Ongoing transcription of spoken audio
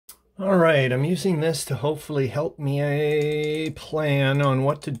All right, I'm using this to hopefully help me plan on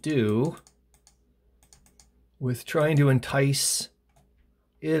what to do with trying to entice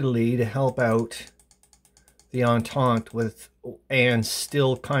Italy to help out the Entente with and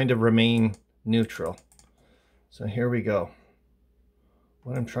still kind of remain neutral. So here we go.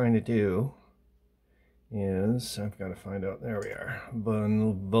 What I'm trying to do is, I've got to find out, there we are,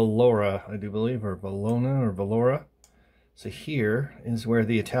 Vallora, I do believe, or Vallona or Vallora. So here is where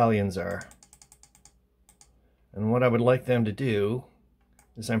the Italians are. And what I would like them to do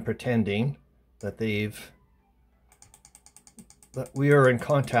is I'm pretending that we are in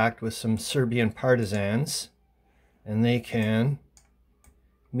contact with some Serbian partisans and they can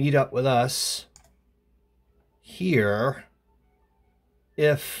meet up with us here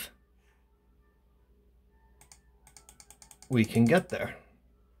if we can get there.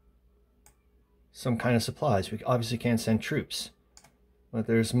 Some kind of supplies. We obviously can't send troops. But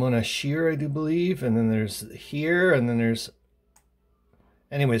there's Monashir, I do believe, and then there's here, and then there's...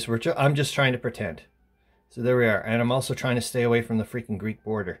 Anyways, I'm just trying to pretend. So there we are. And I'm also trying to stay away from the freaking Greek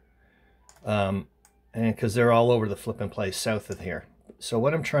border. And because they're all over the flipping place south of here. So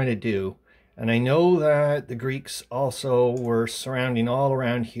what I'm trying to do, and I know that the Greeks also were surrounding all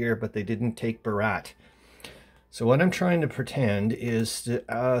around here, but they didn't take Berat. So what I'm trying to pretend is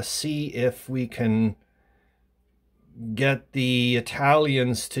to see if we can get the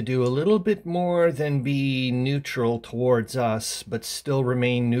Italians to do a little bit more than be neutral towards us, but still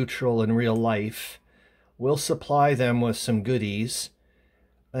remain neutral in real life. We'll supply them with some goodies.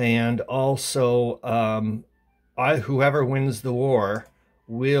 And also, whoever wins the war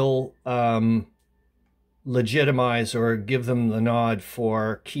will legitimize or give them the nod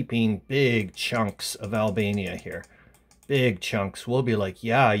for keeping big chunks of Albania here. Big chunks. We'll be like,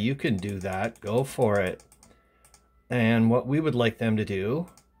 yeah, you can do that. Go for it. And what we would like them to do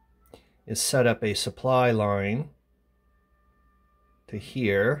is set up a supply line to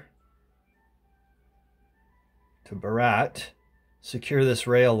here, to Berat, secure this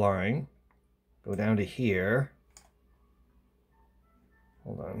rail line, go down to here.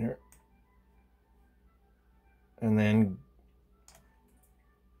 Hold on here. And then,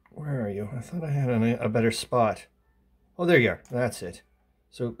 where are you? I thought I had a better spot. Oh, there you are. That's it.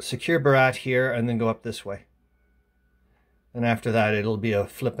 So secure Berat here and then go up this way. And after that, it'll be a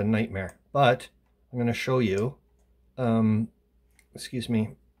flippin' nightmare. But I'm going to show you, excuse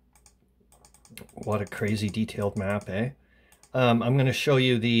me, what a crazy detailed map, eh? I'm going to show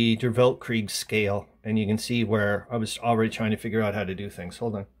you the Der Weltkrieg scale, and you can see where I was already trying to figure out how to do things.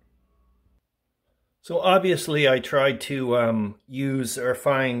 Hold on. So obviously I tried to use or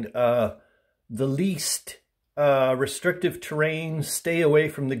find the least restrictive terrain, stay away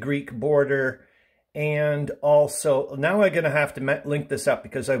from the Greek border, and also now I'm going to have to link this up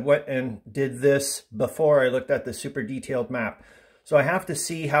because I went and did this before I looked at the super detailed map. So I have to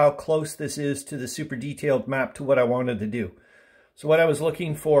see how close this is to the super detailed map to what I wanted to do. So what I was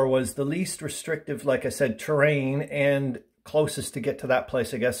looking for was the least restrictive, like I said, terrain and closest to get to that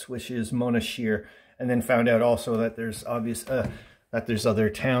place, I guess, which is Monashir. And then found out also that there's that there's other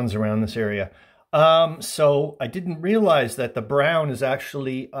towns around this area. So I didn't realize that the brown is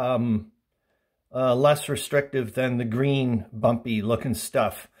actually less restrictive than the green bumpy looking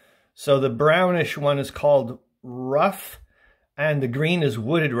stuff. So the brownish one is called rough, and the green is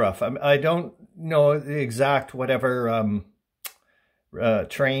wooded rough. I don't know the exact whatever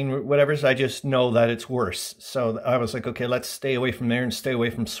terrain, whatever. So I just know that it's worse. So I was like, okay, let's stay away from there and stay away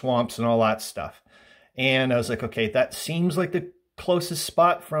from swamps and all that stuff. And I was like, okay, that seems like the closest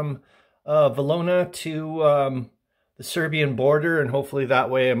spot from Vallona to the Serbian border. And hopefully that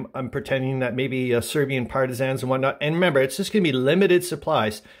way I'm pretending that maybe Serbian partisans and whatnot. And remember, it's just going to be limited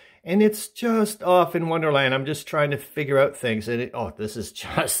supplies. And it's just off in Wonderland. I'm just trying to figure out things. And this is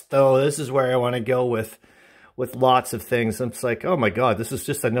just, this is where I want to go with lots of things. It's like, oh my God, this is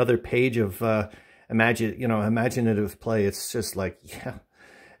just another page of imaginative play. It's just like, yeah.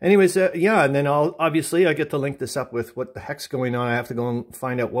 Anyways, yeah, and then obviously I get to link this up with what the heck's going on. I have to go and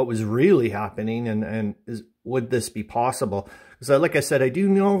find out what was really happening and would this be possible? Because like I said, I do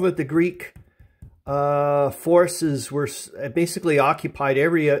know that the Greek forces were basically occupied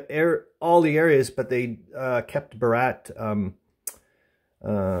all the areas, but they kept Berat.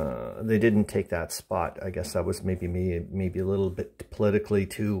 They didn't take that spot. I guess that was maybe a little bit politically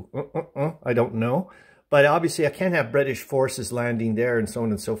too. I don't know. But obviously, I can't have British forces landing there and so on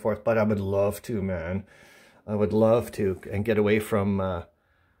and so forth. But I would love to, man. I would love to and get away from,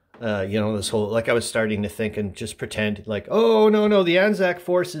 this whole, like I was starting to think and just pretend like, oh, no, the Anzac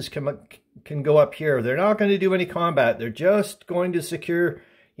forces can go up here. They're not going to do any combat. They're just going to secure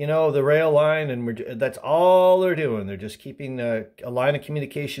you know, the rail line, and that's all they're doing. They're just keeping a line of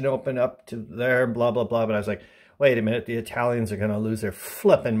communication open up to there, blah, blah, blah. But I was like, wait a minute, the Italians are going to lose their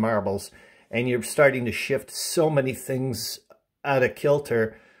flipping marbles. And you're starting to shift so many things out of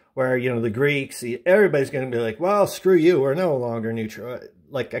kilter where, you know, the Greeks, everybody's going to be like, well, screw you, we're no longer neutral.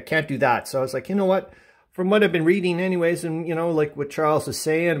 Like, I can't do that. So I was like, you know what? From what I've been reading anyways, and, you know, like what Charles is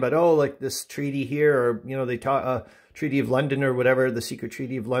saying about, oh, like this treaty here, or, you know, they talk, Treaty of London or whatever, the Secret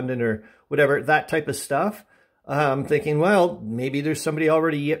Treaty of London or whatever, that type of stuff. I'm thinking, well, maybe there's somebody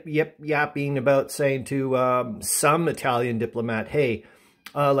already yapping about saying to some Italian diplomat, hey,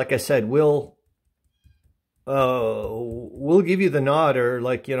 like I said, we'll give you the nod, or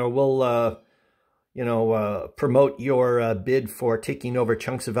like, you know, we'll promote your bid for taking over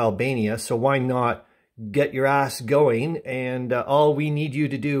chunks of Albania. So why not get your ass going? And all we need you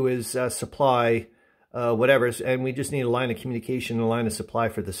to do is supply whatever, and we just need a line of communication, a line of supply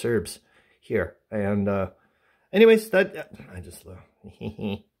for the Serbs here. And anyways, that I just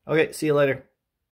okay. See you later.